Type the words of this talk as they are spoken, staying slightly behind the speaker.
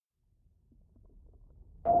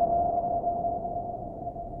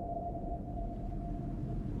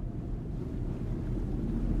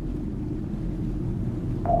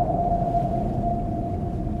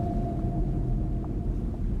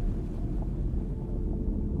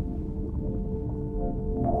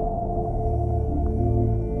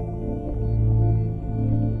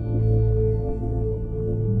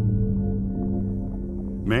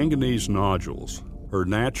manganese nodules are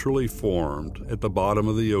naturally formed at the bottom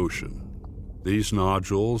of the ocean. These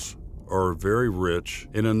nodules are very rich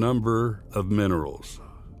in a number of minerals.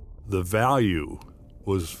 The value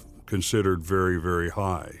was considered very, very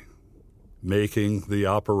high, making the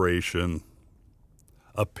operation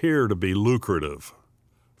appear to be lucrative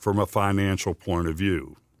from a financial point of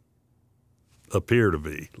view. Appear to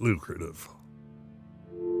be lucrative.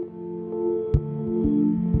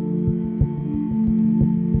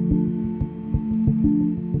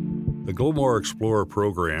 The Glomar Explorer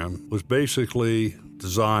program was basically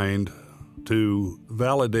designed to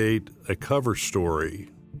validate a cover story.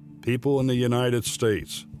 People in the United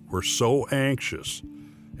States were so anxious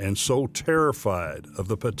and so terrified of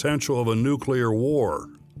the potential of a nuclear war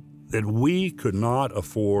that we could not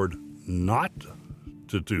afford not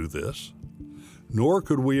to do this, nor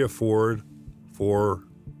could we afford for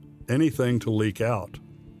anything to leak out.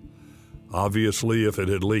 Obviously, if it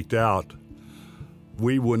had leaked out,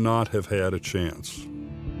 we would not have had a chance.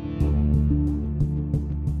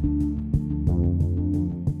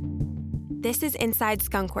 This is Inside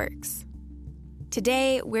Skunkworks.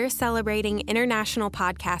 Today, we're celebrating International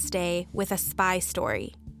Podcast Day with a spy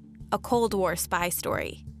story, a Cold War spy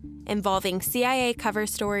story, involving CIA cover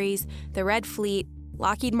stories, the Red Fleet,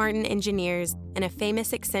 Lockheed Martin engineers, and a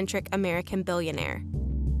famous eccentric American billionaire.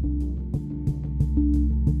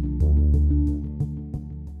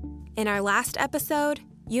 In our last episode,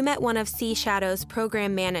 you met one of Sea Shadow's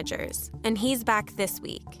program managers, and he's back this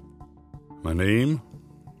week. My name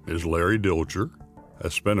is Larry Dilger. I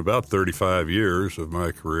spent about 35 years of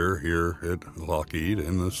my career here at Lockheed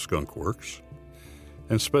in the Skunk Works,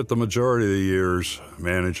 and spent the majority of the years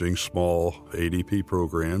managing small ADP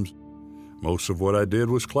programs. Most of what I did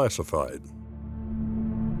was classified.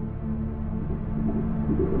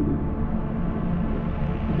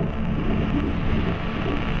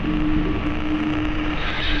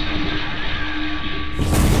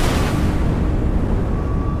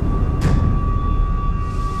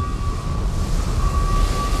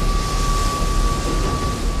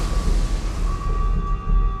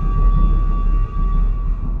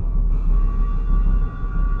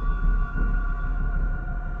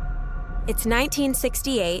 It's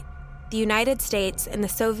 1968. The United States and the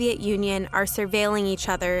Soviet Union are surveilling each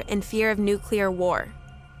other in fear of nuclear war.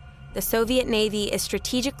 The Soviet Navy is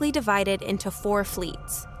strategically divided into 4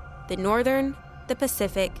 fleets: the Northern, the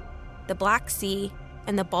Pacific, the Black Sea,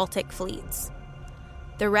 and the Baltic fleets.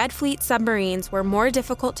 The Red Fleet submarines were more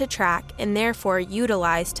difficult to track and therefore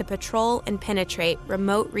utilized to patrol and penetrate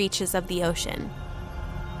remote reaches of the ocean.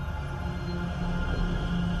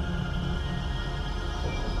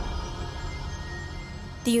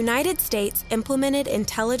 The United States implemented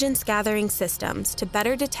intelligence-gathering systems to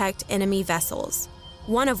better detect enemy vessels,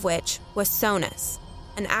 one of which was SONAS,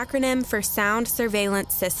 an acronym for Sound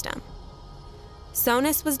Surveillance System.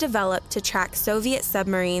 SONAS was developed to track Soviet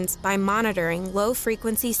submarines by monitoring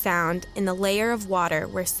low-frequency sound in the layer of water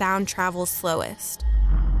where sound travels slowest.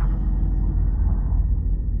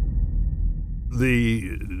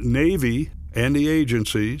 The Navy and the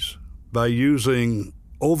agencies, by using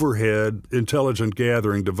overhead intelligent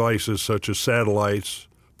gathering devices such as satellites,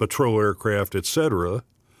 patrol aircraft, etc.,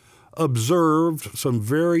 observed some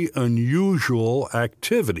very unusual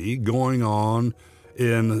activity going on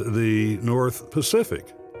in the North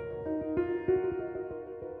Pacific.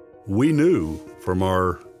 We knew from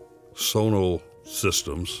our sonar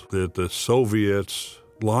systems that the Soviets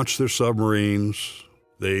launched their submarines.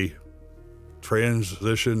 They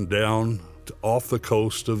transitioned down off the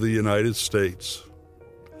coast of the United States.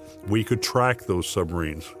 We could track those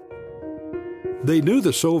submarines. They knew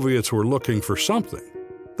the Soviets were looking for something.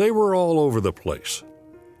 They were all over the place.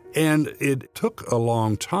 And it took a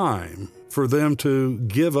long time for them to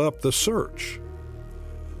give up the search.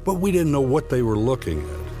 But we didn't know what they were looking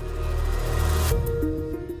at.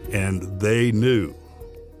 And they knew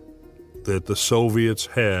that the Soviets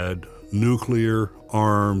had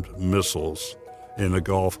nuclear-armed missiles in a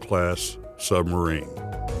Gulf-class submarine.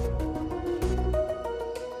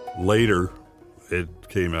 Later, it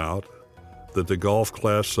came out that the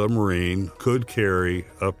Gulf-class submarine could carry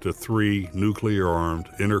up to 3 nuclear-armed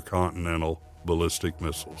intercontinental ballistic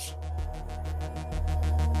missiles.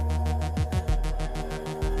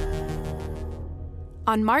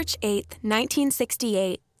 On March 8,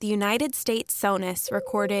 1968, the United States SONAS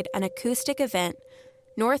recorded an acoustic event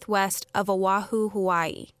northwest of Oahu,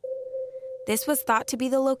 Hawaii. This was thought to be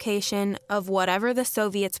the location of whatever the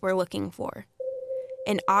Soviets were looking for.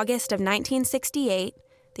 In August of 1968,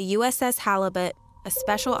 the USS Halibut, a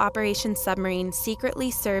special operations submarine, secretly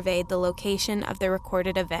surveyed the location of the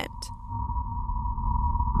recorded event.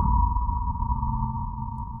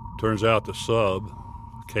 Turns out the sub,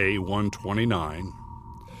 K-129,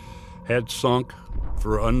 had sunk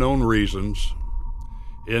for unknown reasons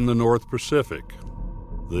in the North Pacific.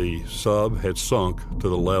 The sub had sunk to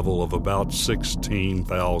the level of about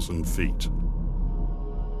 16,000 feet.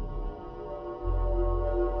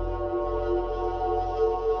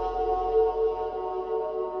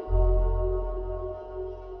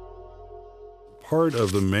 Part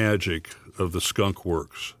of the magic of the Skunk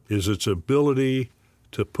Works is its ability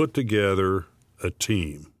to put together a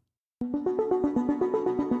team.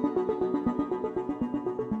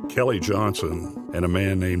 Kelly Johnson and a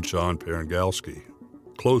man named John Perengalski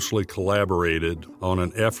closely collaborated on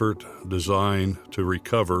an effort designed to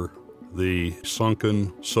recover the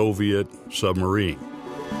sunken Soviet submarine.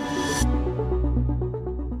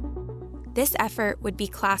 This effort would be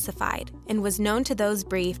classified and was known to those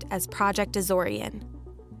briefed as Project Azorian.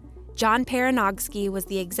 John Perengalski was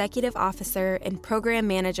the executive officer and program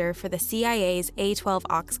manager for the CIA's A-12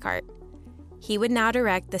 Oxcart. He would now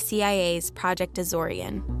direct the CIA's Project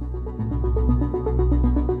Azorian.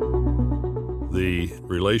 The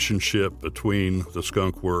relationship between the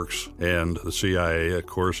Skunk Works and the CIA, of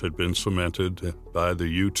course, had been cemented by the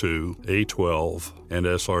U-2, A-12, and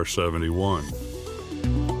SR-71.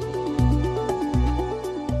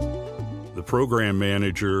 The program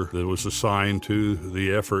manager that was assigned to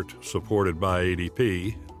the effort supported by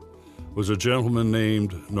ADP was a gentleman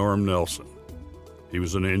named Norm Nelson. He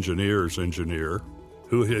was an engineer's engineer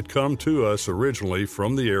who had come to us originally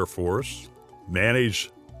from the Air Force,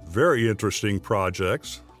 managed very interesting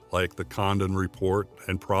projects like the Condon Report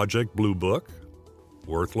and Project Blue Book,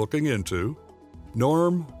 worth looking into.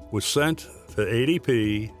 Norm was sent to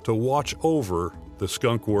ADP to watch over the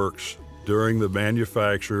Skunk Works during the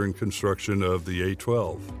manufacture and construction of the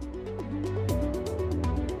A-12.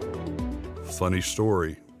 Funny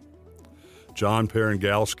story. John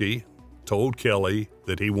Perengalski told Kelly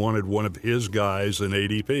that he wanted one of his guys in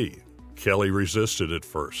ADP. Kelly resisted at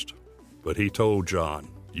first, but he told John,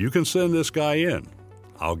 "You can send this guy in.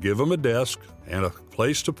 I'll give him a desk and a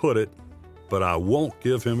place to put it, but I won't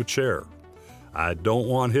give him a chair. I don't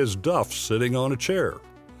want his duff sitting on a chair.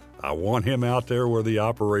 I want him out there where the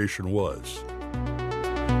operation was."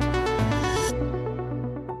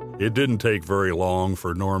 It didn't take very long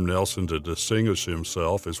for Norm Nelson to distinguish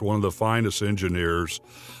himself as one of the finest engineers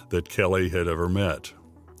that Kelly had ever met.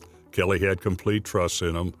 Kelly had complete trust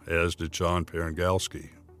in him, as did John Perengalski.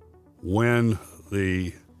 When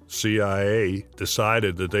the CIA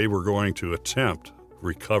decided that they were going to attempt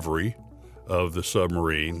recovery of the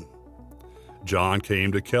submarine, John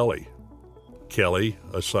came to Kelly. Kelly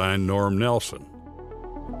assigned Norm Nelson.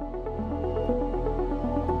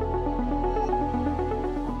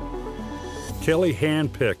 Kelly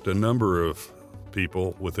handpicked a number of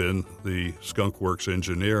people within the Skunk Works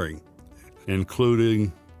engineering,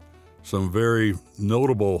 including some very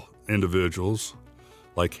notable individuals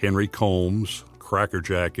like Henry Combs,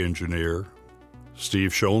 crackerjack engineer,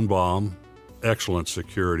 Steve Schoenbaum, excellent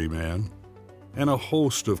security man, and a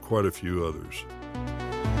host of quite a few others.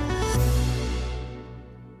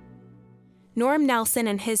 Norm Nelson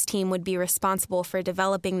and his team would be responsible for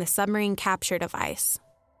developing the submarine capture device.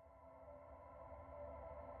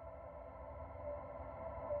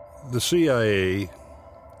 The CIA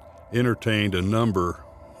entertained a number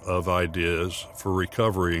of ideas for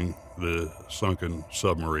recovering the sunken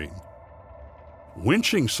submarine.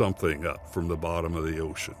 Winching something up from the bottom of the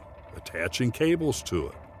ocean, attaching cables to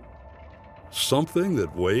it. Something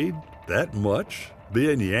that weighed that much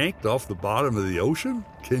being yanked off the bottom of the ocean?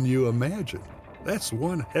 Can you imagine? That's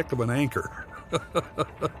one heck of an anchor.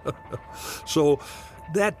 So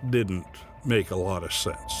that didn't make a lot of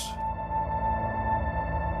sense.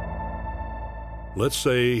 Let's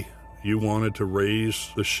say you wanted to raise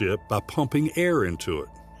the ship by pumping air into it.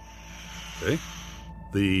 Okay?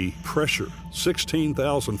 The pressure,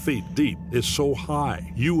 16,000 feet deep, is so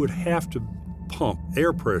high, you would have to pump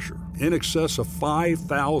air pressure in excess of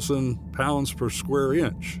 5,000 pounds per square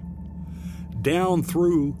inch down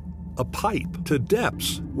through a pipe to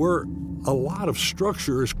depths where a lot of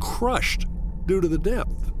structure is crushed due to the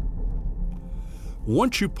depth.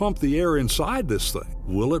 Once you pump the air inside this thing,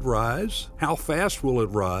 will it rise? How fast will it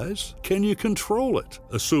rise? Can you control it?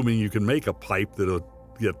 Assuming you can make a pipe that'll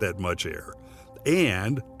get that much air.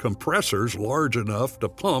 And compressors large enough to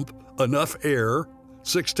pump enough air,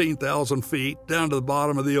 16,000 feet, down to the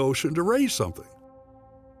bottom of the ocean to raise something.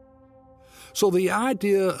 So the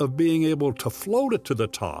idea of being able to float it to the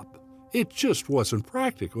top, it just wasn't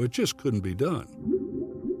practical. It just couldn't be done.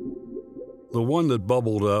 The one that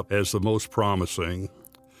bubbled up as the most promising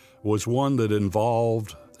was one that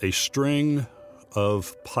involved a string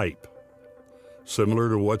of pipe, similar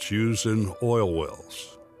to what's used in oil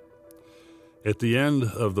wells. At the end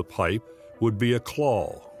of the pipe would be a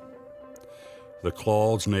claw. The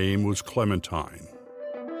claw's name was Clementine.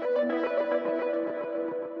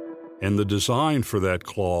 And the design for that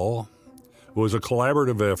claw was a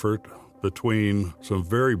collaborative effort between some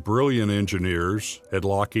very brilliant engineers at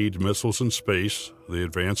Lockheed Missiles and Space, the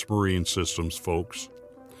Advanced Marine Systems folks,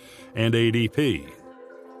 and ADP.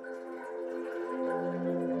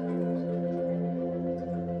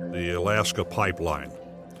 The Alaska Pipeline.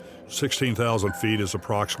 16,000 feet is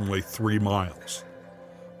approximately 3 miles.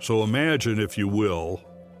 So imagine, if you will,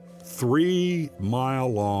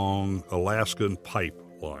 3-mile-long Alaskan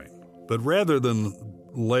pipeline. But rather than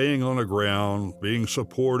laying on the ground, being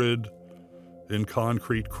supported in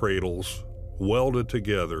concrete cradles, welded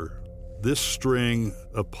together, this string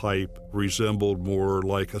of pipe resembled more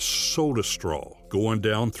like a soda straw going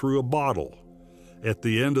down through a bottle. At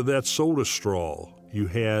the end of that soda straw, you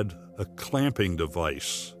had a clamping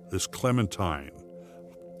device, this Clementine,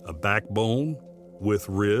 a backbone with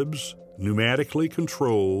ribs, pneumatically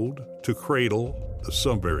controlled to cradle the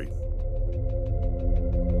submarine.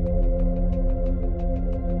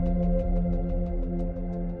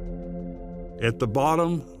 At the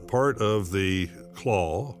bottom part of the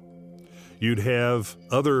claw, you'd have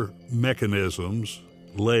other mechanisms,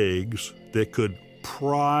 legs, that could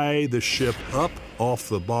pry the ship up off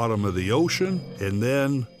the bottom of the ocean, and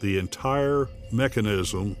then the entire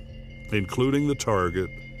mechanism, including the target,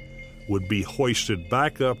 would be hoisted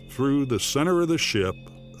back up through the center of the ship,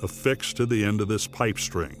 affixed to the end of this pipe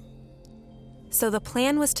string. So the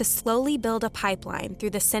plan was to slowly build a pipeline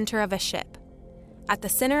through the center of a ship. At the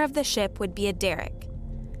center of the ship would be a derrick.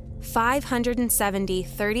 570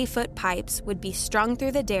 30-foot pipes would be strung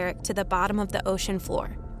through the derrick to the bottom of the ocean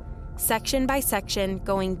floor, section by section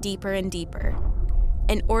going deeper and deeper.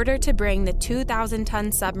 In order to bring the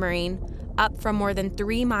 2,000-ton submarine up from more than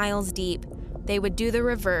 3 miles deep, they would do the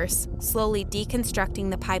reverse, slowly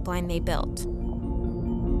deconstructing the pipeline they built.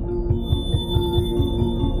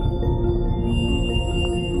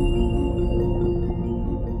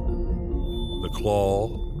 The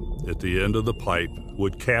claw at the end of the pipe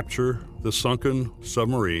would capture the sunken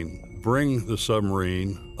submarine, bring the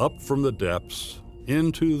submarine up from the depths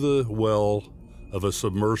into the well of a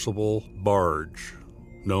submersible barge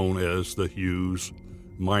known as the Hughes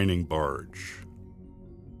Mining Barge.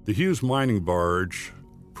 The Hughes Mining Barge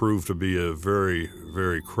proved to be a very,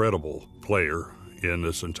 very credible player in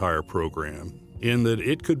this entire program, in that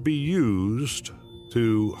it could be used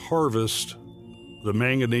to harvest the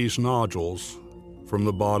manganese nodules from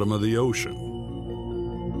the bottom of the ocean.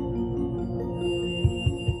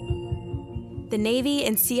 The Navy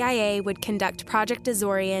and CIA would conduct Project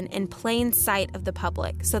Azorian in plain sight of the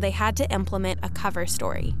public, so they had to implement a cover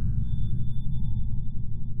story.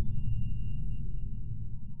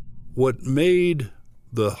 What made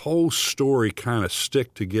the whole story kind of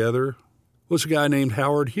stick together was a guy named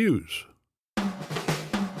Howard Hughes.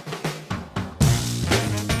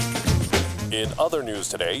 In other news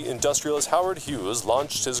today, industrialist Howard Hughes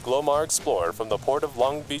launched his Glomar Explorer from the port of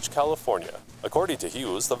Long Beach, California. According to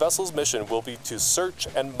Hughes, the vessel's mission will be to search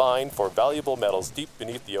and mine for valuable metals deep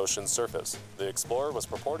beneath the ocean's surface. The Explorer was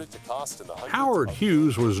purported to cost in the hundreds Howard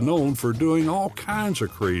Hughes was known for doing all kinds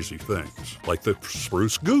of crazy things, like the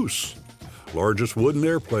Spruce Goose, largest wooden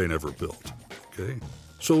airplane ever built. Okay,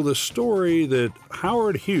 so the story that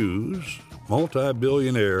Howard Hughes,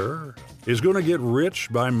 multi-billionaire, is going to get rich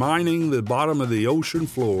by mining the bottom of the ocean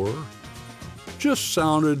floor just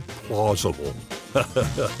sounded plausible.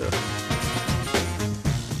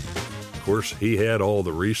 Of course, he had all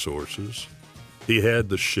the resources. He had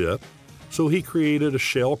the ship, so he created a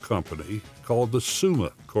shell company called the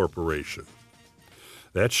Suma Corporation.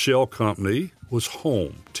 That shell company was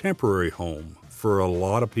home, temporary home, for a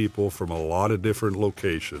lot of people from a lot of different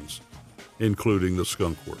locations, including the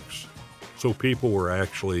Skunk Works. So people were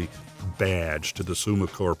actually badged to the Suma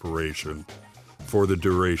Corporation for the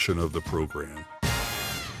duration of the program.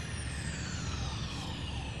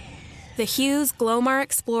 The Hughes Glomar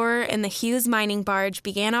Explorer and the Hughes Mining Barge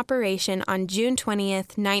began operation on June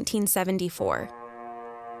 20th, 1974.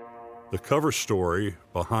 The cover story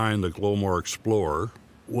behind the Glomar Explorer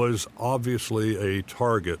was obviously a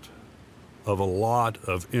target of a lot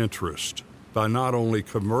of interest by not only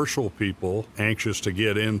commercial people anxious to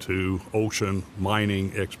get into ocean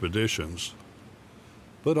mining expeditions,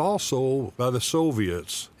 but also by the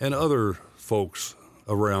Soviets and other folks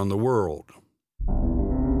around the world.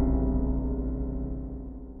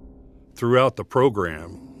 Throughout the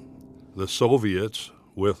program, the Soviets,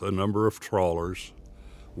 with a number of trawlers,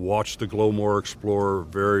 watched the Glomar Explorer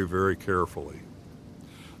very, very carefully.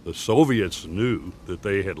 The Soviets knew that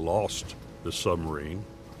they had lost the submarine,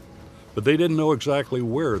 but they didn't know exactly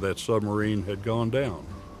where that submarine had gone down.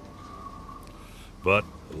 But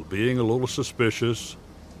being a little suspicious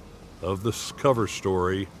of this cover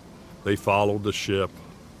story, they followed the ship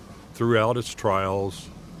throughout its trials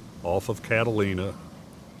off of Catalina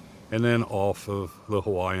and then off of the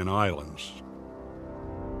Hawaiian Islands.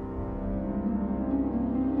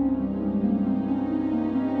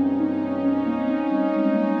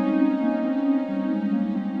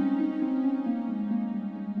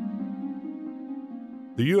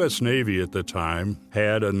 The U.S. Navy at the time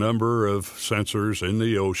had a number of sensors in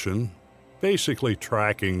the ocean, basically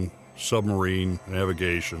tracking submarine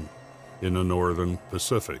navigation in the northern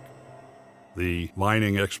Pacific. The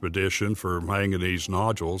mining expedition for manganese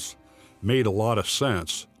nodules made a lot of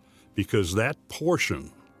sense because that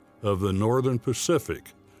portion of the northern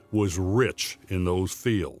Pacific was rich in those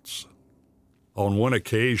fields. On one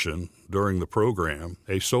occasion during the program,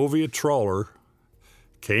 a Soviet trawler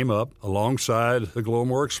came up alongside the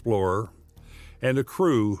Glomar Explorer, and the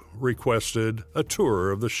crew requested a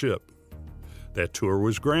tour of the ship. That tour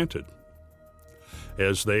was granted.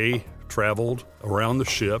 As they traveled around the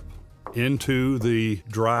ship into the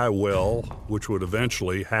dry well, which would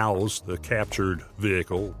eventually house the captured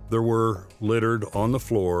vehicle, there were littered on the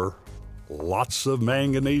floor lots of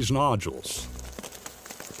manganese nodules.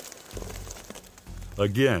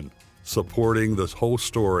 Again, supporting this whole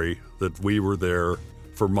story that we were there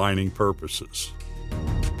for mining purposes.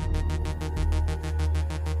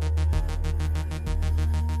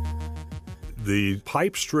 The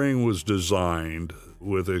pipe string was designed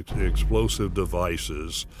with explosive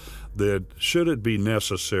devices that, should it be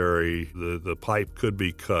necessary, the pipe could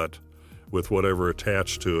be cut with whatever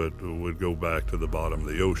attached to it would go back to the bottom of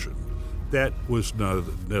the ocean. That was not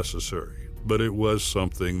necessary, but it was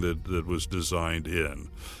something that was designed in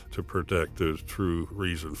to protect the true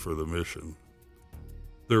reason for the mission.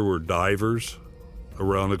 There were divers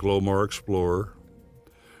around the Glomar Explorer.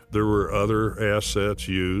 There were other assets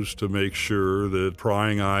used to make sure that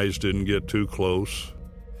prying eyes didn't get too close.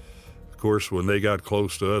 Of course, when they got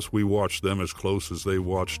close to us, we watched them as close as they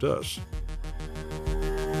watched us.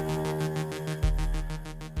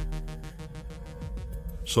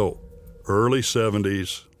 So, early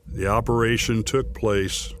 70s, the operation took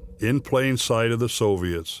place in plain sight of the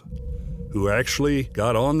Soviets, who actually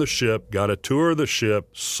got on the ship, got a tour of the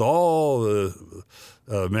ship, saw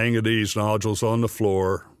the manganese nodules on the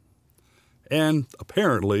floor, and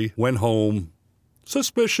apparently went home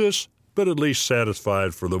suspicious, but at least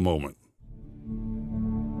satisfied for the moment.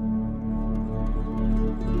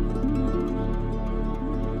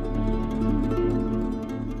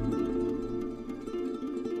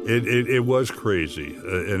 It was crazy.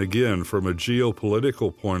 And again, from a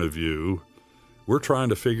geopolitical point of view, we're trying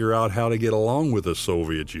to figure out how to get along with the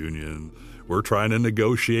Soviet Union. We're trying to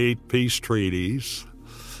negotiate peace treaties.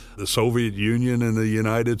 The Soviet Union and the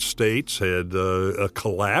United States had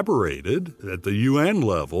collaborated at the UN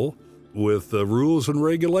level with rules and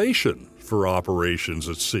regulation for operations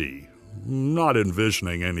at sea. Not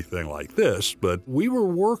envisioning anything like this, but we were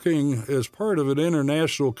working as part of an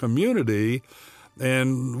international community,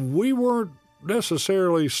 and we weren't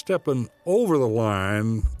necessarily stepping over the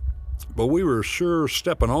line, but we were sure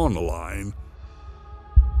stepping on the line.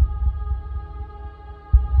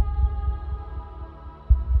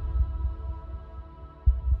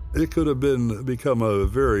 It could have become a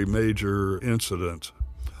very major incident.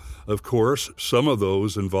 Of course, some of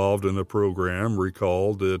those involved in the program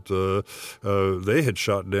recalled that they had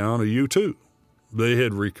shot down a U-2. They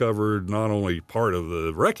had recovered not only part of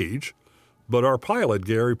the wreckage, but our pilot,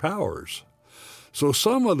 Gary Powers. So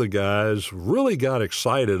some of the guys really got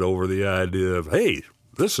excited over the idea of, hey,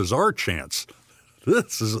 this is our chance.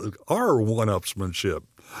 This is our one-upsmanship.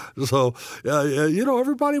 So,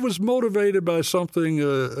 everybody was motivated by something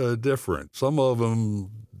different. Some of them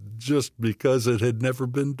just because it had never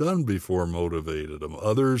been done before motivated them.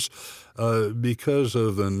 Others because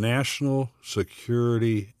of the national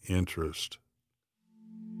security interest.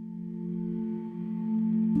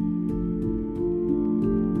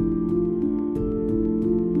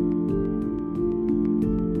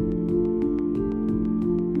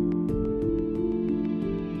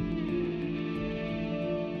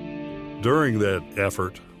 During that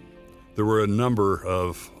effort, there were a number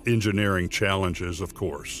of engineering challenges, of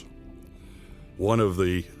course. One of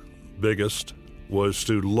the biggest was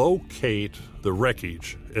to locate the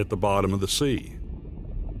wreckage at the bottom of the sea.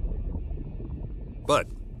 But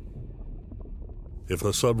if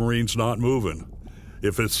the submarine's not moving,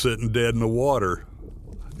 if it's sitting dead in the water,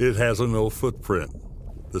 It has a no footprint.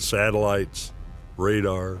 The satellites,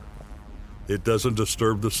 radar, it doesn't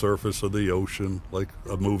disturb the surface of the ocean like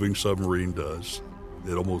a moving submarine does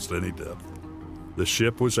at almost any depth. The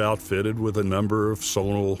ship was outfitted with a number of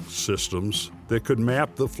sonal systems that could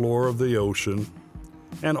map the floor of the ocean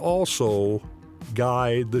and also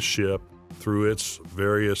guide the ship through its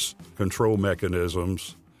various control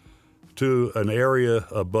mechanisms to an area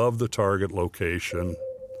above the target location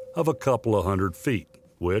of a couple of 100 feet,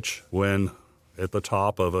 which, when at the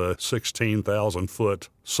top of a 16,000-foot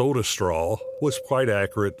soda straw, was quite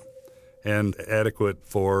accurate and adequate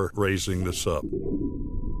for raising the sub.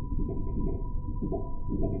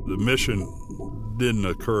 The mission didn't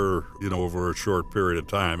occur, over a short period of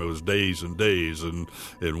time. It was days and days and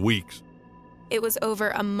weeks. It was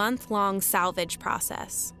over a month-long salvage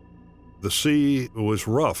process. The sea was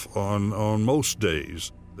rough on most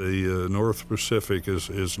days. The North Pacific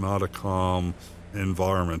is not a calm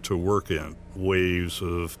environment to work in. Waves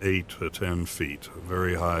of 8 to 10 feet,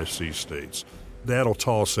 very high sea states. That'll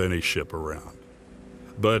toss any ship around.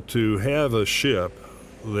 But to have a ship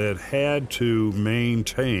that had to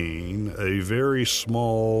maintain a very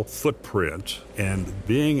small footprint and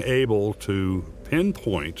being able to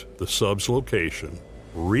pinpoint the sub's location,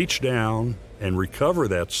 reach down and recover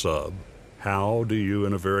that sub, how do you,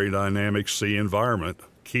 in a very dynamic sea environment,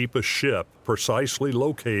 keep a ship precisely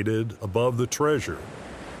located above the treasure?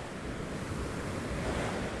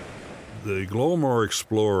 The Glomar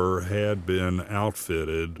Explorer had been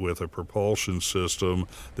outfitted with a propulsion system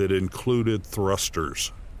that included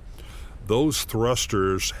thrusters. Those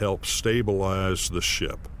thrusters helped stabilize the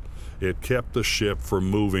ship. It kept the ship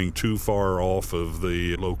from moving too far off of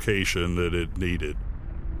the location that it needed.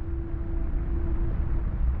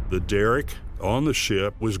 The derrick on the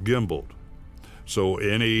ship was gimbaled, so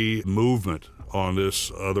any movement on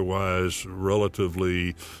this otherwise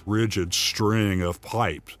relatively rigid string of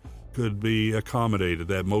pipes could be accommodated.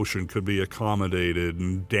 That motion could be accommodated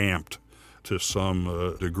and damped to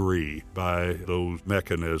some degree by those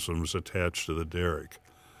mechanisms attached to the derrick.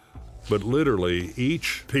 But literally,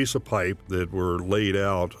 each piece of pipe that were laid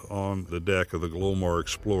out on the deck of the Glomar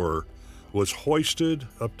Explorer was hoisted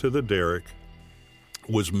up to the derrick,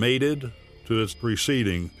 was mated to its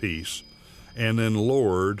preceding piece, and then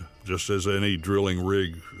lowered, just as any drilling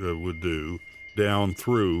rig would do, down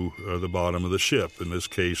through the bottom of the ship, in this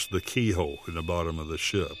case, the keyhole in the bottom of the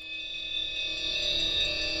ship.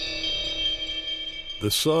 The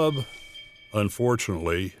sub,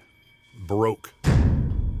 unfortunately, broke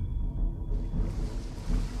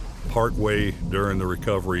partway during the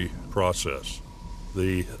recovery process.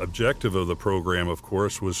 The objective of the program, of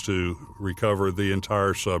course, was to recover the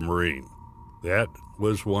entire submarine. That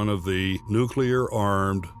was one of the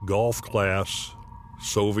nuclear-armed Gulf-class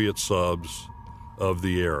Soviet subs of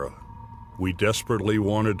the era. We desperately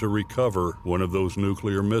wanted to recover one of those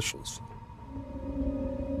nuclear missiles.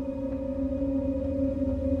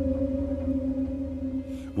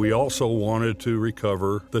 We also wanted to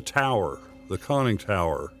recover the tower, the conning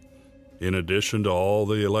tower, in addition to all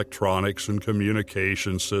the electronics and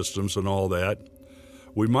communication systems and all that.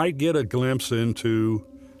 We might get a glimpse into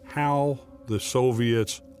how the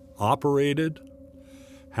Soviets operated,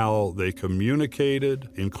 how they communicated,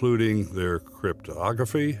 including their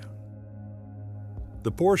cryptography.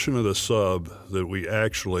 The portion of the sub that we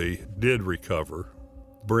actually did recover,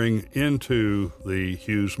 bring into the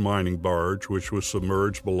Hughes mining barge, which was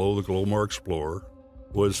submerged below the Glomar Explorer,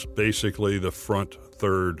 was basically the front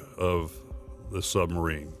third of the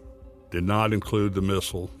submarine. Did not include the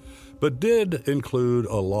missile, but did include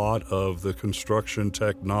a lot of the construction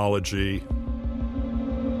technology.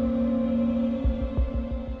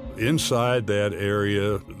 Inside that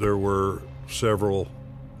area, there were several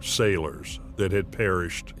sailors that had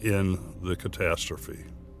perished in the catastrophe.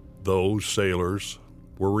 Those sailors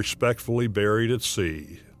were respectfully buried at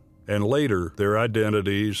sea, and later their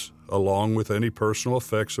identities, along with any personal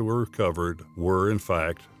effects that were recovered, were in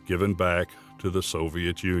fact given back to the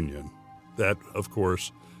Soviet Union. That, of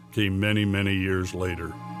course, came many, many years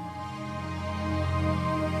later.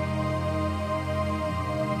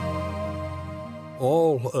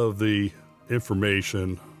 All of the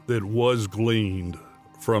information that was gleaned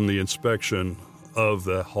from the inspection of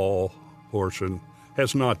the hull portion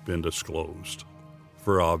has not been disclosed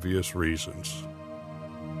for obvious reasons.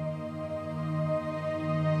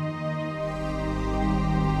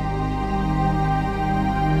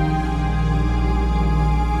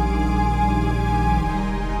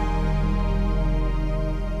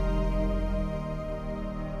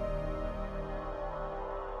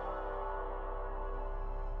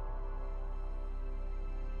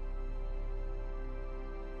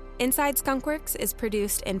 Inside Skunkworks is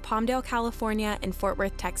produced in Palmdale, California, and Fort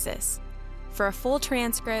Worth, Texas. For a full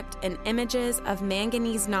transcript and images of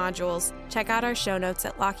manganese nodules, check out our show notes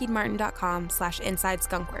at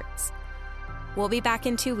lockheedmartin.com/InsideSkunkWorks. We'll be back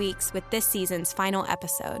in 2 weeks with this season's final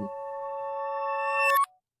episode.